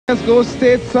Let's go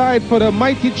stateside for the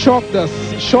mighty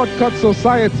Chalkdust Shortcut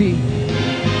Society.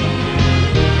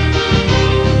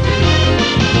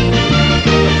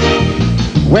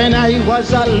 When I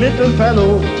was a little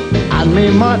fellow and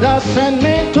my mother sent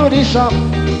me to the shop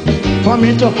for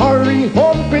me to hurry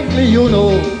home quickly, you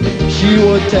know, she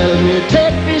would tell me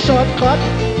take the shortcut.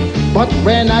 But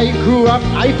when I grew up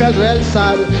I felt real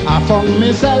sad. I found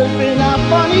myself in a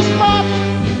funny spot,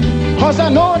 'cause I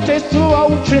noticed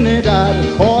throughout Trinidad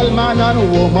all man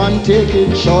and woman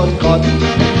taking shortcut.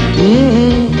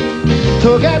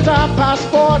 To get a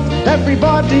passport,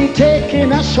 everybody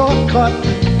taking a shortcut.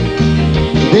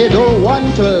 They don't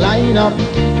want to line up,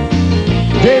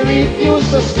 they refuse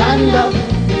to stand up.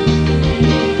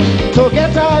 To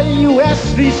get a US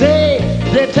visa,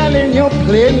 they're telling you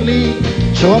plainly,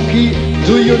 Chucky,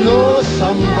 do you know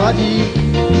somebody?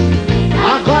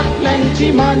 I got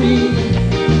plenty money.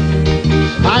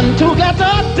 And to get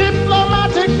a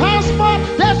diplomatic passport,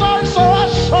 there's also a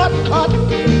shortcut.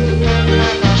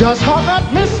 Just hug up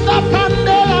Mr.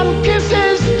 Pandey and kiss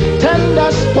his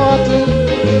tender spot.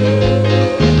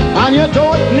 And you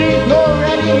don't need no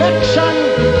re-election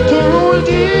to rule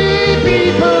the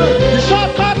people. The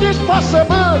shortcut is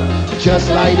possible. Just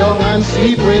lie down and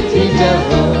sleep with the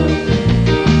devil.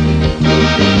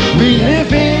 We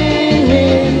living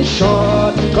in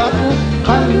shortcut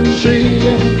country.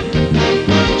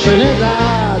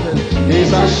 Trinidad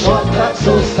is a shortcut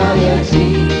society.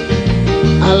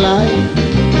 Alive.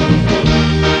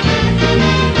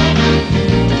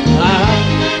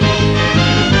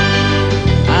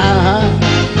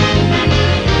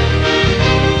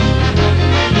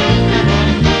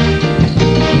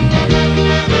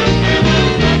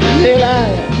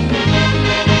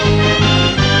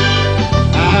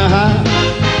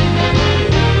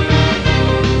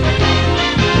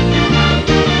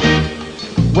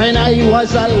 When I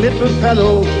was a little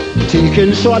fellow,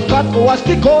 taking shortcut was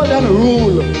the golden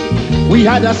rule. We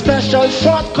had a special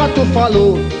shortcut to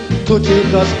follow to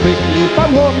take us quickly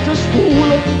from home to school.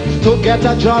 To get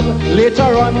a job later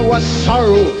on was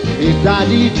sorrow. If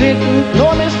Daddy didn't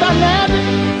know Mr. Ned,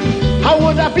 how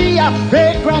would I be a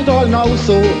vagrant all now?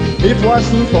 So it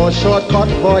wasn't for shortcut,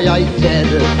 boy, I dead.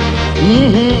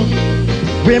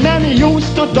 Women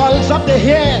used to dolls up the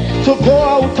hair to go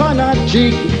out on a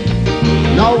jig.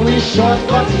 Now we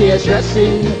shortcut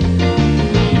hairdressing,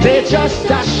 they just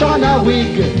dash on a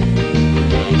wig.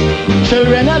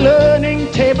 Children are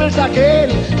learning tables again,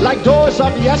 like those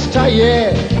of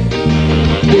yesteryear.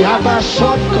 They have a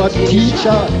shortcut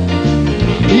teacher,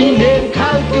 he named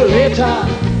calculator.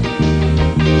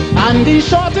 And the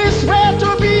shortest way to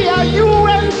be a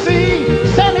UNC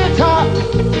senator.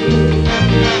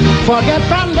 Forget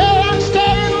Pandey and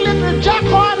stay in Little Jack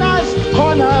Horner's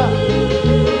corner.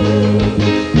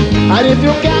 And if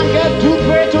you can't get too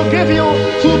great to give you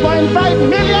 2.5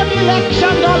 million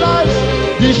election dollars,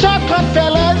 the shortcut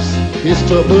fellas is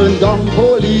to burn down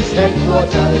police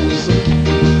headquarters.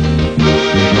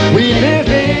 We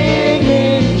living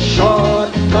in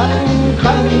shortcut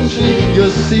country, you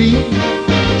see.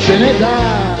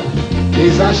 Trinidad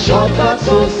is a shortcut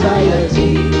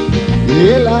society.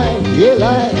 Yeah, like, yeah,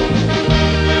 like.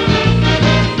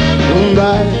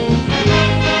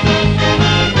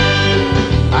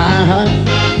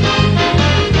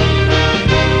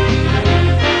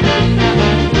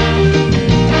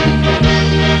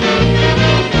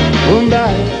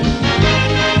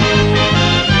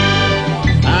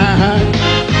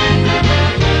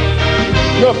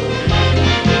 Look,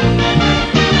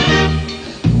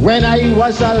 when I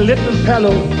was a little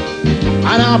fellow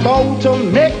and about to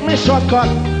make me shortcut,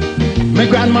 my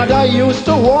grandmother used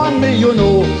to warn me, you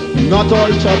know, not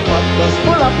all shortcut, just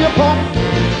pull up your pump.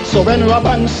 So when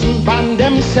Robinson banned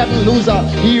them 7 loser,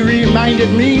 he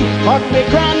reminded me of my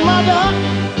grandmother.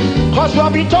 'Cause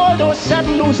Robbie told those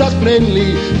 7 losers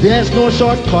plainly, there's no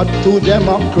shortcut to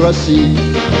democracy.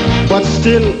 But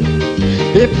still,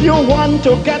 if you want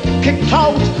to get kicked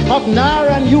out of NAR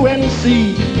and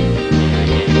UNC,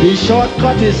 the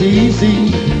shortcut is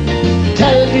easy.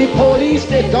 Tell the police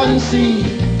they don't see.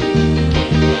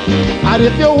 And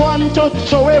if you want to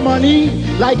throw away money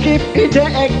like if it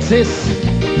exists,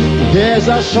 there's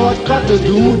a shortcut to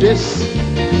do this.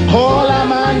 Call a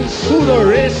man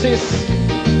pseudo-racist.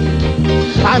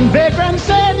 And vagrants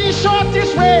say the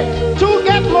shortest way to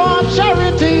get more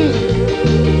charity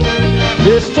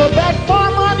is to beg for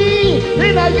money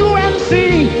in a UNC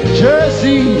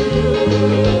jersey.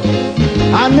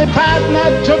 And my partner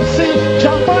Gypsy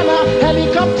jump on a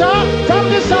helicopter from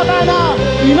the savannah.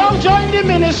 He now join the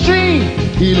ministry.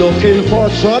 He looking for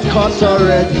shortcuts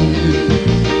already.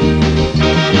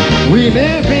 We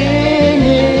living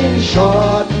in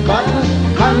shortcuts.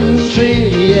 country,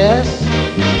 yes.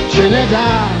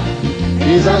 Trinidad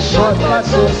is a shortcut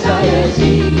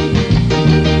society.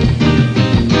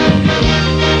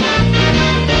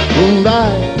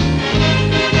 Mumbai,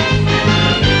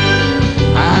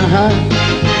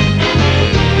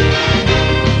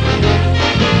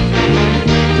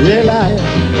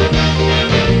 Lelai,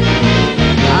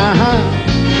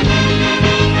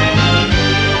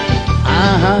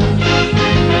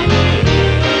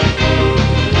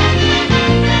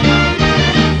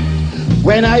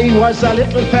 When I was a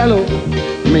little fellow,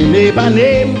 my neighbor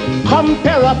named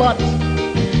Comparabot.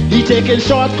 He taking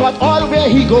shortcut all where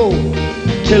he go,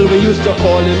 till we used to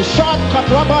call him Shortcut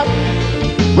Robot.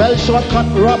 Well,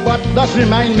 Shortcut Robot does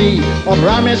remind me of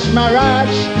Ramesh Maharaj.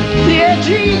 DAG,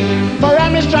 for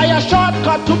Ramesh try a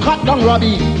shortcut to cut down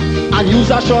Robbie, and use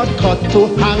a shortcut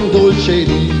to hang Dole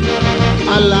Shady.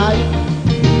 A lie.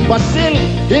 But still,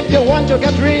 if you want to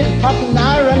get rid of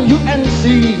NAR and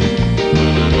UNC,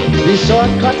 the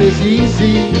shortcut is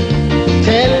easy.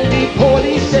 Tell the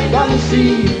police they don't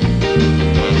see.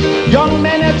 Young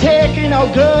men are taking our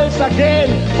girls again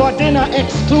for dinner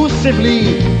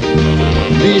exclusively.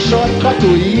 The shortcut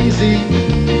too easy.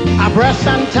 A breast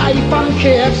and type on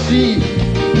KFC.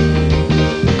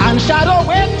 And Shadow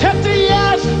wait 30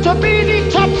 years to be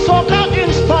the top soca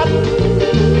in spot.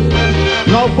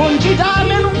 Now Bunji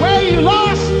darling, where you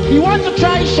lost, you want to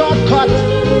try shortcut.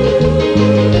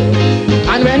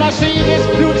 And when I see this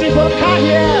beautiful car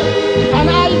here, and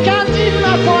I can't even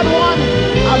afford one,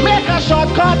 I make a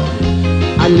shortcut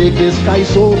and make this guy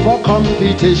so for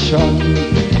competition.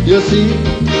 You see,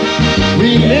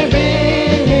 we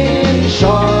living in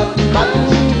shortcut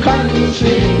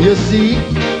country. You see,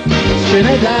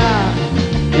 Trinidad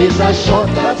is a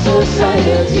shortcut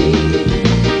society.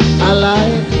 I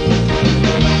like.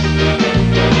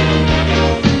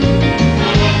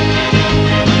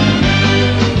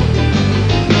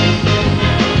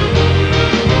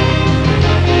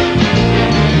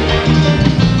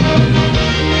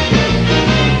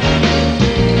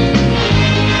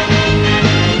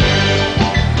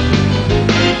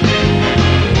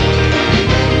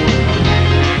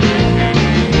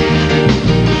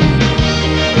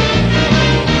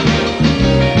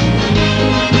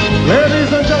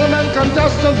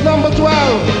 Contestant number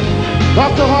 12,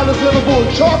 Dr. Hollis Liverpool,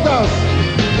 Chalkdust,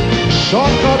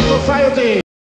 Shortcut Society.